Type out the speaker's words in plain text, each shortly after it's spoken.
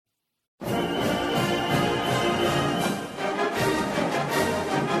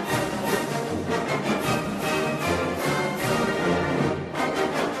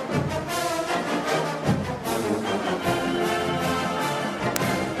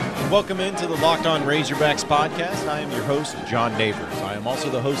Welcome into the Locked On Razorbacks podcast. I am your host, John Neighbors. I am also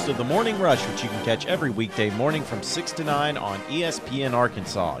the host of The Morning Rush, which you can catch every weekday morning from 6 to 9 on ESPN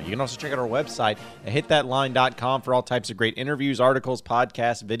Arkansas. You can also check out our website at hitthatline.com for all types of great interviews, articles,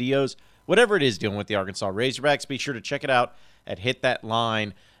 podcasts, videos, whatever it is dealing with the Arkansas Razorbacks. Be sure to check it out at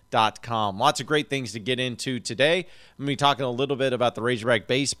hitthatline.com. Lots of great things to get into today. I'm going to be talking a little bit about the Razorback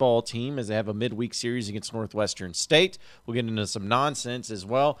baseball team as they have a midweek series against Northwestern State. We'll get into some nonsense as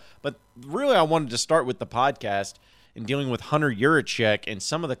well. But really, I wanted to start with the podcast and dealing with Hunter Yurachek and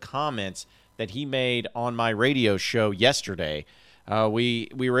some of the comments that he made on my radio show yesterday. We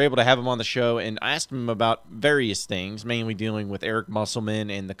were able to have him on the show and asked him about various things, mainly dealing with Eric Musselman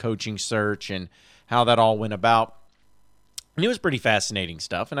and the coaching search and how that all went about. And it was pretty fascinating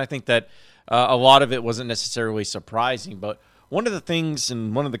stuff, and I think that a lot of it wasn't necessarily surprising. But one of the things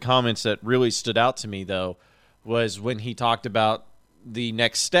and one of the comments that really stood out to me, though, was when he talked about the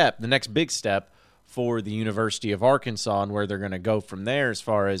next step, the next big step for the University of Arkansas and where they're going to go from there as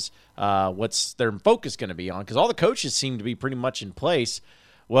far as what's their focus going to be on, because all the coaches seem to be pretty much in place.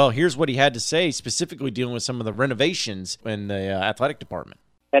 Well, here's what he had to say, specifically dealing with some of the renovations in the athletic department.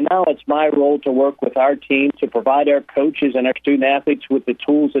 And now it's my role to work with our team to provide our coaches and our student athletes with the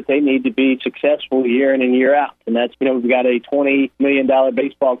tools that they need to be successful year in and year out. And that's, we've got a $20 million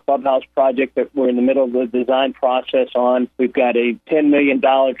baseball clubhouse project that we're in the middle of the design process on. We've got a $10 million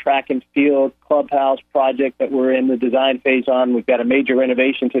track and field clubhouse project that we're in the design phase on. We've got a major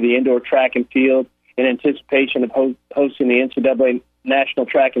renovation to the indoor track and field in anticipation of hosting the NCAA National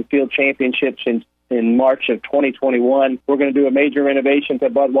Track and Field Championships in March of 2021. We're going to do a major renovation to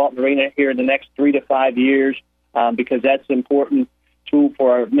Bud Walton Arena here in the next 3 to 5 years because that's an important tool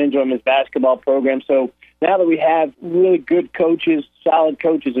for our men's and women's basketball program. So now that we have really good coaches, solid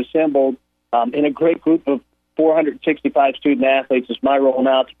coaches assembled in a great group of 465 student athletes, it's my role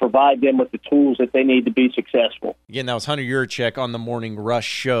now to provide them with the tools that they need to be successful. Again, that was Hunter Yurachek on the Morning Rush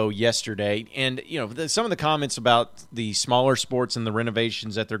show yesterday. And, some of the comments about the smaller sports and the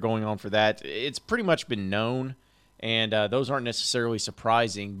renovations that they're going on for that, it's pretty much been known, and those aren't necessarily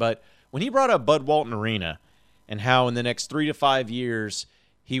surprising. But when he brought up Bud Walton Arena and how in the next 3 to 5 years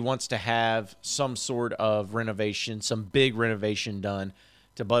he wants to have some sort of renovation, some big renovation done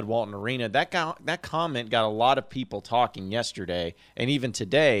to Bud Walton Arena, that comment got a lot of people talking yesterday and even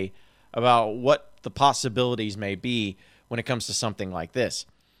today about what the possibilities may be when it comes to something like this.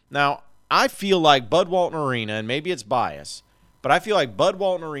 Now, I feel like Bud Walton Arena, and maybe it's bias, but I feel like Bud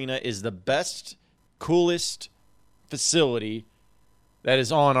Walton Arena is the best, coolest facility that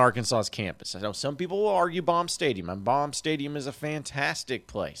is on Arkansas's campus. I know some people will argue Baum Stadium, and Baum Stadium is a fantastic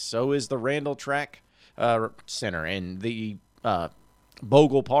place. So is the Randall Track Center, and the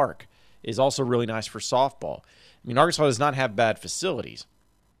Bogle Park is also really nice for softball. I mean, Arkansas does not have bad facilities.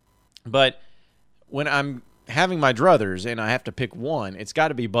 But when I'm having my druthers and I have to pick one, it's got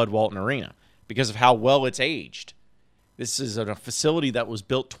to be Bud Walton Arena because of how well it's aged. This is a facility that was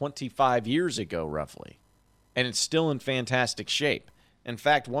built 25 years ago, roughly, and it's still in fantastic shape. In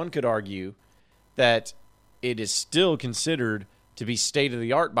fact, one could argue that it is still considered to be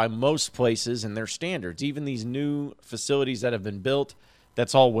state-of-the-art by most places and their standards. Even these new facilities that have been built,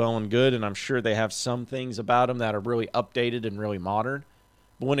 that's all well and good, and I'm sure they have some things about them that are really updated and really modern.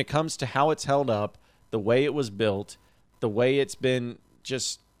 But when it comes to how it's held up, the way it was built, the way it's been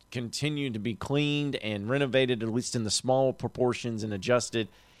just continued to be cleaned and renovated, at least in the small proportions and adjusted,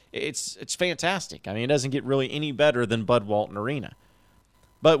 it's fantastic. I mean, it doesn't get really any better than Bud Walton Arena.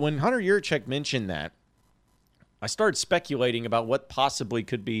 But when Hunter Yurachek mentioned that, I started speculating about what possibly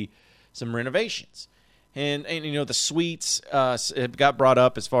could be some renovations. And the suites it got brought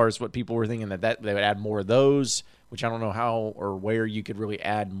up as far as what people were thinking that they would add more of those, which I don't know how or where you could really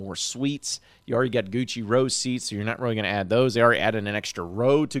add more suites. You already got Gucci Row seats, so you're not really going to add those. They already added an extra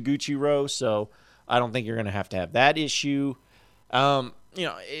row to Gucci Row, so I don't think you're going to have that issue.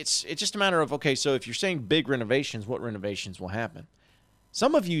 It's just a matter of, okay, so if you're saying big renovations, what renovations will happen?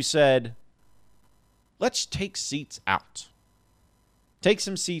 Some of you said, let's take seats out. Take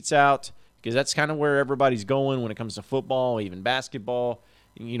some seats out, because that's kind of where everybody's going when it comes to football, even basketball.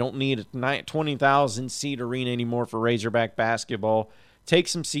 You don't need a 20,000-seat arena anymore for Razorback basketball. Take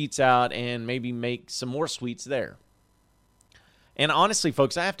some seats out and maybe make some more suites there. And honestly,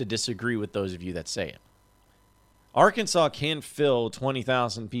 folks, I have to disagree with those of you that say it. Arkansas can fill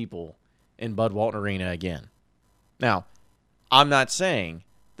 20,000 people in Bud Walton Arena again. Now, I'm not saying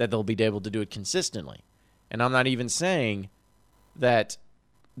that they'll be able to do it consistently. And I'm not even saying that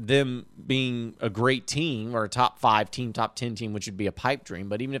them being a great team or a top 5 team, top 10 team, which would be a pipe dream.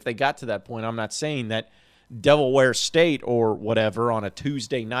 But even if they got to that point, I'm not saying that Delaware State or whatever on a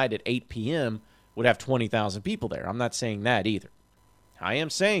Tuesday night at 8 p.m. would have 20,000 people there. I'm not saying that either. I am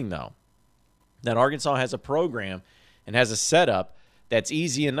saying, though, that Arkansas has a program and has a setup that's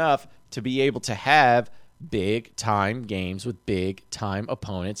easy enough to be able to have big-time games with big-time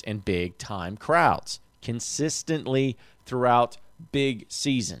opponents and big-time crowds consistently throughout big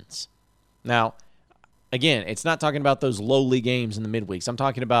seasons. Now, again, it's not talking about those lowly games in the midweeks. I'm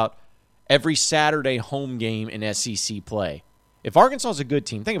talking about every Saturday home game in SEC play. If Arkansas is a good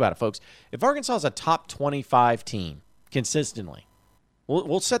team, think about it, folks. If Arkansas is a top 25 team consistently,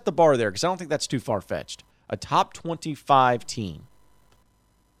 we'll set the bar there because I don't think that's too far-fetched. A top 25 team.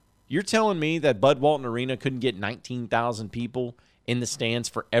 You're telling me that Bud Walton Arena couldn't get 19,000 people in the stands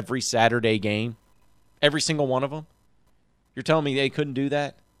for every Saturday game? Every single one of them? You're telling me they couldn't do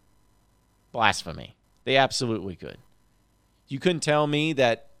that? Blasphemy. They absolutely could. You couldn't tell me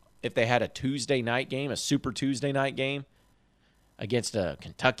that if they had a Tuesday night game, a Super Tuesday night game, against a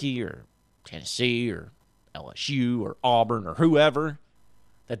Kentucky or Tennessee or LSU or Auburn or whoever,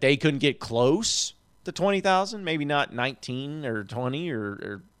 that they couldn't get close to 20,000? Maybe not 19 or 20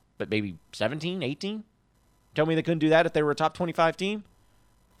 but maybe 17, 18? Tell me they couldn't do that if they were a top 25 team?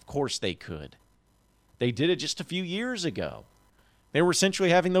 Of course they could. They did it just a few years ago. They were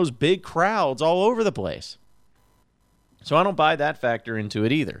essentially having those big crowds all over the place. So I don't buy that factor into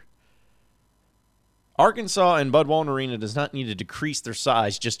it either. Arkansas and Bud Walton Arena does not need to decrease their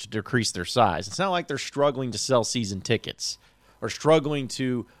size just to decrease their size. It's not like they're struggling to sell season tickets or struggling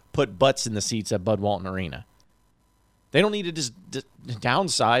to put butts in the seats at Bud Walton Arena. They don't need to just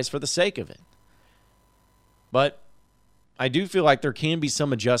downsize for the sake of it. But I do feel like there can be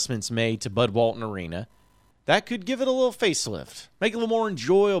some adjustments made to Bud Walton Arena that could give it a little facelift, make it a little more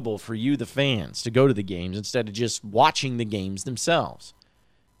enjoyable for you, the fans, to go to the games instead of just watching the games themselves.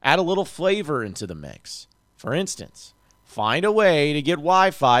 Add a little flavor into the mix. For instance, find a way to get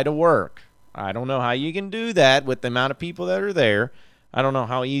Wi-Fi to work. I don't know how you can do that with the amount of people that are there. I don't know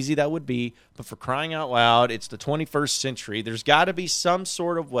how easy that would be, but for crying out loud, it's the 21st century. There's got to be some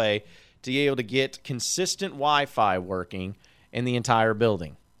sort of way to be able to get consistent Wi-Fi working in the entire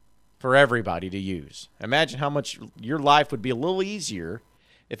building for everybody to use. Imagine how much your life would be a little easier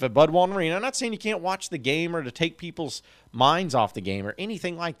if at Bud Walton Arena, I'm not saying you can't watch the game or to take people's minds off the game or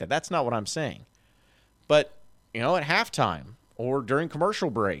anything like that. That's not what I'm saying. But, at halftime or during commercial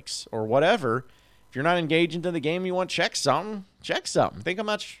breaks or whatever, if you're not engaged into the game, you want to check something. Think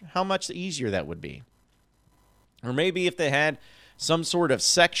how much easier that would be. Or maybe if they had some sort of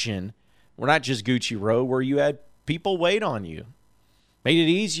section, where not just Gucci Row, where you had people wait on you. Made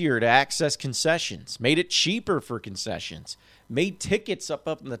it easier to access concessions. Made it cheaper for concessions. Made tickets up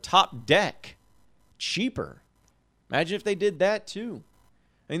in the top deck cheaper. Imagine if they did that too.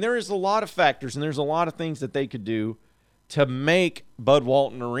 I mean, there is a lot of factors and there's a lot of things that they could do to make Bud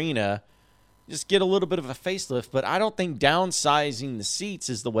Walton Arena just get a little bit of a facelift, but I don't think downsizing the seats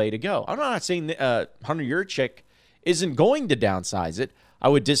is the way to go. I'm not saying Hunter Yurchik isn't going to downsize it. I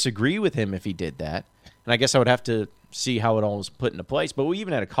would disagree with him if he did that, and I guess I would have to see how it all was put into place. But we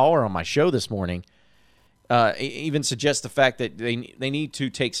even had a caller on my show this morning even suggest the fact that they need to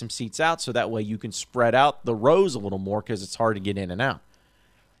take some seats out so that way you can spread out the rows a little more because it's hard to get in and out.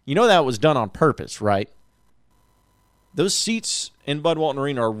 That was done on purpose, right? Those seats in Bud Walton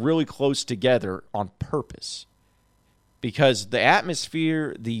Arena are really close together on purpose because the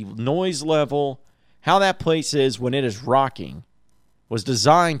atmosphere, the noise level, how that place is when it is rocking was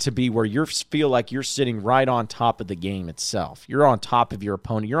designed to be where you feel like you're sitting right on top of the game itself. You're on top of your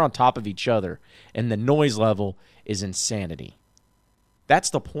opponent. You're on top of each other, and the noise level is insanity. That's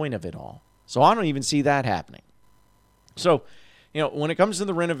the point of it all. So I don't even see that happening. So, when it comes to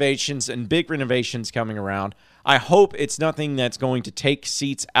the renovations and big renovations coming around, I hope it's nothing that's going to take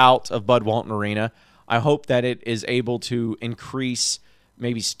seats out of Bud Walton Arena. I hope that it is able to increase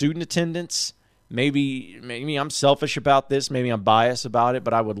maybe student attendance. Maybe I'm selfish about this. Maybe I'm biased about it,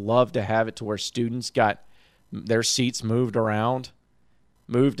 but I would love to have it to where students got their seats moved around,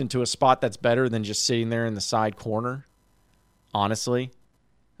 moved into a spot that's better than just sitting there in the side corner. Honestly,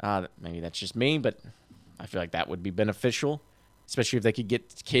 maybe that's just me, but I feel like that would be beneficial, especially if they could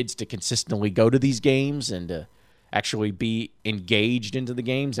get kids to consistently go to these games and to actually be engaged into the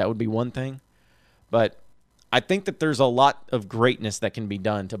games. That would be one thing. But I think that there's a lot of greatness that can be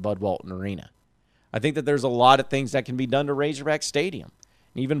done to Bud Walton Arena. I think that there's a lot of things that can be done to Razorback Stadium,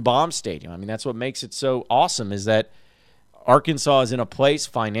 and even Baum Stadium. I mean, that's what makes it so awesome is that Arkansas is in a place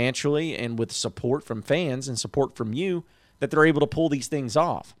financially and with support from fans and support from you that they're able to pull these things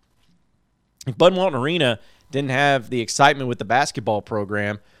off. If Bud Walton Arena didn't have the excitement with the basketball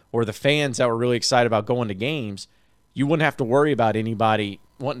program or the fans that were really excited about going to games, you wouldn't have to worry about anybody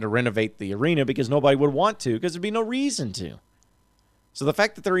wanting to renovate the arena because nobody would want to, because there'd be no reason to. So the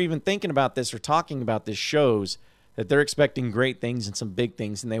fact that they're even thinking about this or talking about this shows that they're expecting great things and some big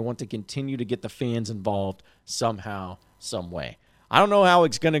things, and they want to continue to get the fans involved somehow, some way. I don't know how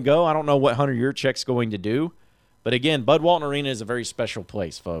it's going to go. I don't know what Hunter Yurachek's going to do. But again, Bud Walton Arena is a very special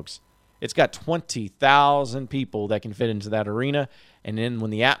place, folks. It's got 20,000 people that can fit into that arena. And then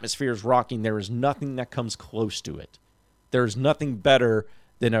when the atmosphere is rocking, there is nothing that comes close to it. There's nothing better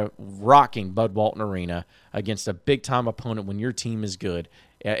than a rocking Bud Walton Arena against a big-time opponent when your team is good.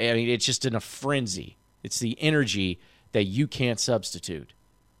 I mean, it's just in a frenzy. It's the energy that you can't substitute.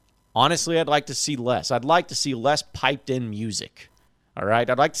 Honestly, I'd like to see less. I'd like to see less piped-in music. All right?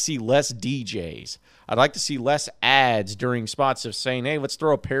 I'd like to see less DJs. I'd like to see less ads during spots of saying, hey, let's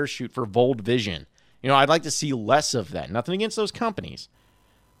throw a parachute for Vold Vision. You know, I'd like to see less of that. Nothing against those companies.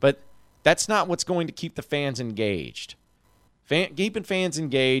 But that's not what's going to keep the fans engaged. Keeping fans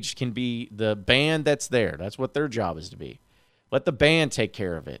engaged can be the band that's there. That's what their job is to be. Let the band take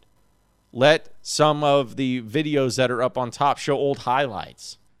care of it. Let some of the videos that are up on top show old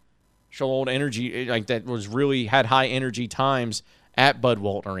highlights. Show old energy, like that was really had high energy times at Bud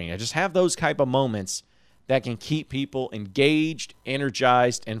Walton Arena. Just have those type of moments that can keep people engaged,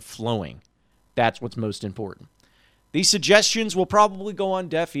 energized, and flowing. That's what's most important. These suggestions will probably go on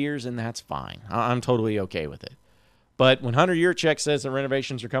deaf ears, and that's fine. I'm totally okay with it. But when Hunter Yurachek says the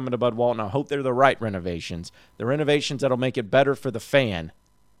renovations are coming to Bud Walton, I hope they're the right renovations. The renovations that'll make it better for the fan,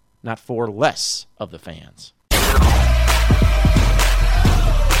 not for less of the fans.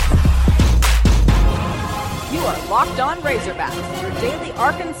 You are Locked On Razorbacks, your daily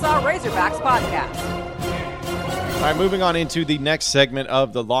Arkansas Razorbacks podcast. All right, moving on into the next segment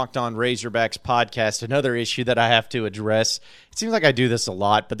of the Locked On Razorbacks podcast, another issue that I have to address. It seems like I do this a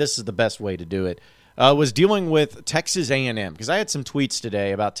lot, but this is the best way to do it. Was dealing with Texas A&M, because I had some tweets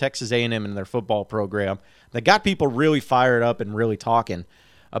today about Texas A&M and their football program that got people really fired up and really talking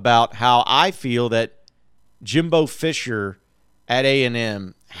about how I feel that Jimbo Fisher at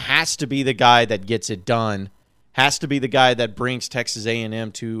A&M has to be the guy that gets it done, has to be the guy that brings Texas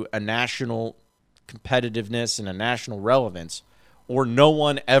A&M to a national competitiveness and a national relevance, or no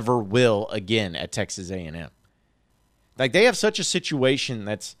one ever will again at Texas A&M. Like, they have such a situation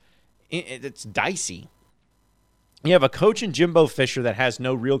that's it's dicey. You have a coach in Jimbo Fisher that has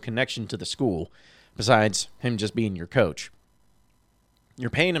no real connection to the school besides him just being your coach. You're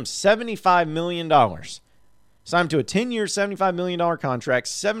paying him $75 million. Signed him to a 10-year, $75 million contract,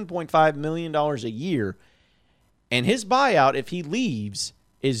 $7.5 million a year. And his buyout, if he leaves,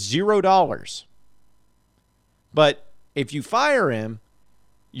 is $0. But if you fire him,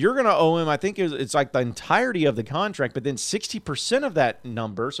 you're going to owe him, I think it's like the entirety of the contract, but then 60% of that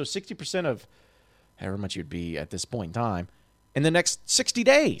number, so 60% of however much you'd be at this point in time, in the next 60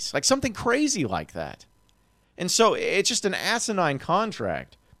 days. Like something crazy like that. And so it's just an asinine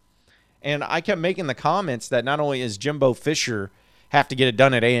contract. And I kept making the comments that not only is Jimbo Fisher have to get it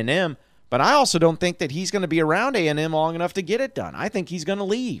done at A&M, but I also don't think that he's going to be around A&M long enough to get it done. I think he's going to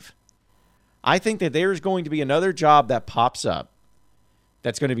leave. I think that there's going to be another job that pops up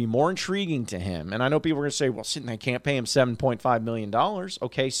that's going to be more intriguing to him. And I know people are going to say, well, they can't pay him $7.5 million.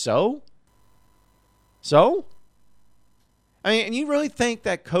 Okay, so? So? I mean, and you really think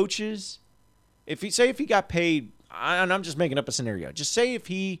that coaches, if he got paid, and I'm just making up a scenario, just say if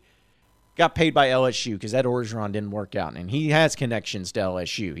he got paid by LSU because Ed Orgeron didn't work out, and he has connections to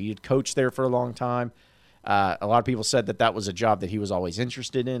LSU. He had coached there for a long time. A lot of people said that was a job that he was always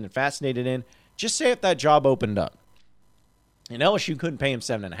interested in and fascinated in. Just say if that job opened up, and LSU couldn't pay him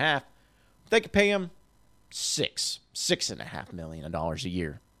 $7.5, they could pay him $6.5 million a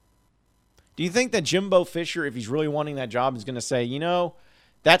year. Do you think that Jimbo Fisher, if he's really wanting that job, is going to say, you know,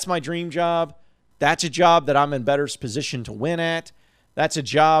 that's my dream job. That's a job that I'm in better position to win at. That's a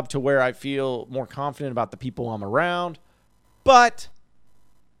job to where I feel more confident about the people I'm around. But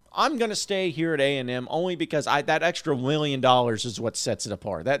I'm going to stay here at A&M only because that extra $1 million is what sets it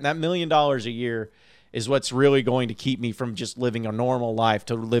apart. That $1 million a year is what's really going to keep me from just living a normal life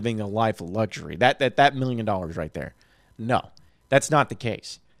to living a life of luxury. That $1 million right there. No, that's not the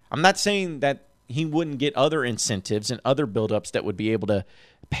case. I'm not saying that he wouldn't get other incentives and other buildups that would be able to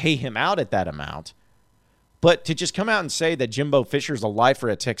pay him out at that amount. But to just come out and say that Jimbo Fisher's a lifer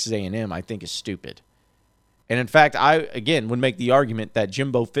at Texas A&M, I think is stupid. And in fact, I, again, would make the argument that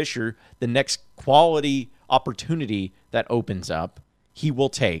Jimbo Fisher, the next quality opportunity that opens up, he will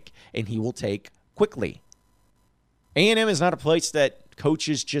take, and he will take quickly. A&M is not a place that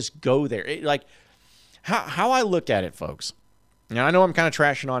coaches just go there. How I look at it, folks, Now, I know I'm kind of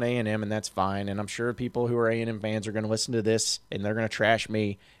trashing on A&M, and that's fine, and I'm sure people who are A&M fans are going to listen to this, and they're going to trash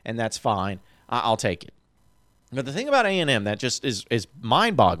me, and that's fine. I'll take it. But the thing about A&M that just is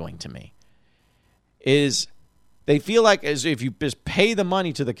mind-boggling to me is they feel like as if you just pay the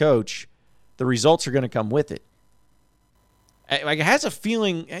money to the coach, the results are going to come with it. Like, it has a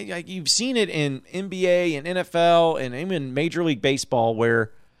feeling, like you've seen it in NBA and NFL and even Major League Baseball,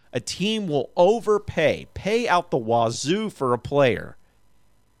 where a team will pay out the wazoo for a player,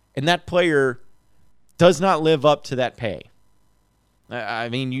 and that player does not live up to that pay. I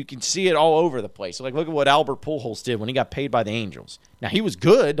mean, you can see it all over the place. Like, look at what Albert Pujols did when he got paid by the Angels. Now, he was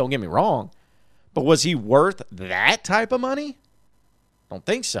good, don't get me wrong, but was he worth that type of money? Don't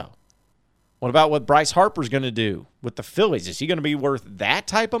think so. What about what Bryce Harper's going to do with the Phillies? Is he going to be worth that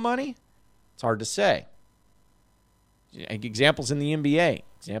type of money? It's hard to say. Examples in the NBA,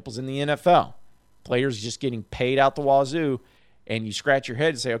 examples in the NFL. Players just getting paid out the wazoo, and you scratch your head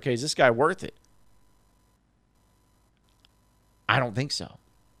and say, okay, is this guy worth it? I don't think so.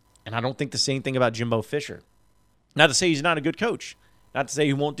 And I don't think the same thing about Jimbo Fisher. Not to say he's not a good coach. Not to say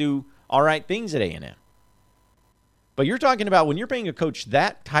he won't do all right things at A&M. But you're talking about when you're paying a coach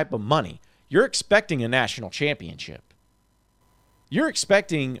that type of money, you're expecting a national championship. You're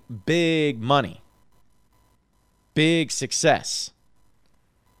expecting big money, big success,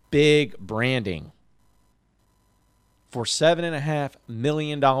 big branding for $7.5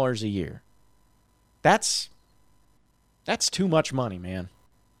 million a year. That's too much money, man.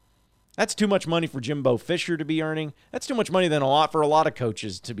 That's too much money for Jimbo Fisher to be earning. That's too much money for a lot of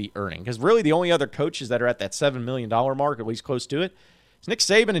coaches to be earning. Because really the only other coaches that are at that $7 million mark, at least close to it, is Nick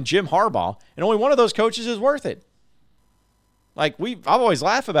Saban and Jim Harbaugh. And only one of those coaches is worth it. Like, I've always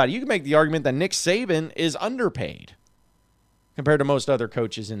laughed about it. You can make the argument that Nick Saban is underpaid compared to most other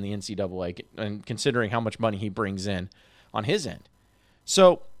coaches in the NCAA, and considering how much money he brings in on his end.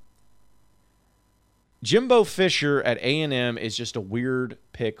 So Jimbo Fisher at A&M is just a weird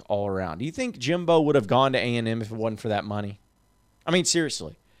pick all around. Do you think Jimbo would have gone to A&M if it wasn't for that money? I mean,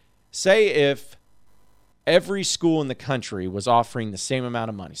 seriously. Say if every school in the country was offering the same amount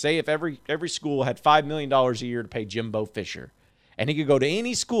of money. Say if every school had $5 million a year to pay Jimbo Fisher, and he could go to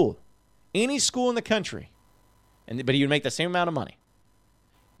any school in the country, but he would make the same amount of money.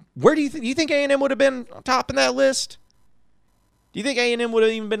 Where do you think A&M would have been on top in that list? Do you think A&M would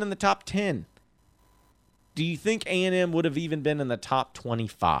have even been in the top 10? Do you think A&M would have even been in the top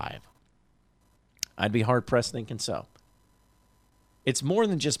 25? I'd be hard-pressed thinking so. It's more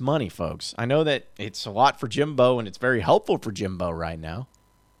than just money, folks. I know that it's a lot for Jimbo, and it's very helpful for Jimbo right now.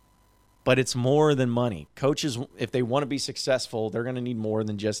 But it's more than money. Coaches, if they want to be successful, they're going to need more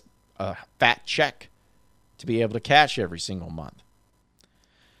than just a fat check to be able to cash every single month.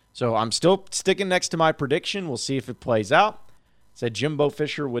 So I'm still sticking next to my prediction. We'll see if it plays out. Said Jimbo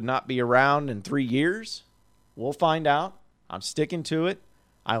Fisher would not be around in 3 years. We'll find out. I'm sticking to it.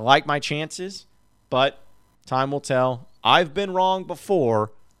 I like my chances, but time will tell. I've been wrong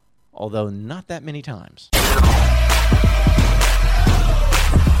before, although not that many times.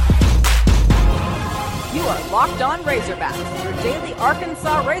 You are Locked On Razorbacks, your daily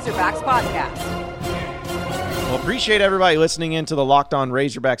Arkansas Razorbacks podcast. Well, appreciate everybody listening in to the Locked On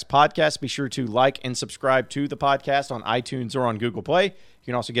Razorbacks podcast. Be sure to like and subscribe to the podcast on iTunes or on Google Play. You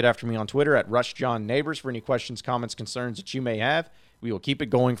can also get after me on Twitter at RushJohnNeighbors for any questions, comments, concerns that you may have. We will keep it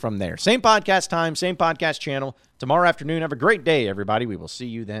going from there. Same podcast time, same podcast channel. Tomorrow afternoon. Have a great day, everybody. We will see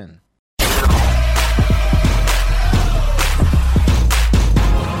you then. You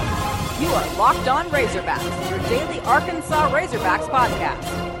are Locked On Razorbacks, your daily Arkansas Razorbacks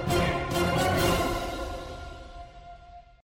podcast.